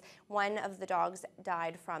times. One of the dogs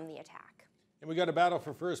died from the attack. And we got a battle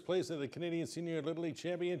for first place at the Canadian Senior Little League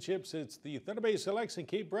Championships. It's the Thunder Bay Selects in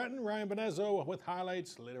Cape Breton. Ryan Benezzo with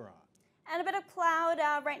highlights later on. And a bit of cloud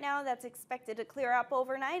right now that's expected to clear up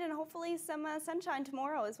overnight, and hopefully some sunshine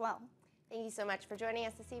tomorrow as well. Thank you so much for joining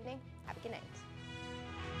us this evening. Have a good night.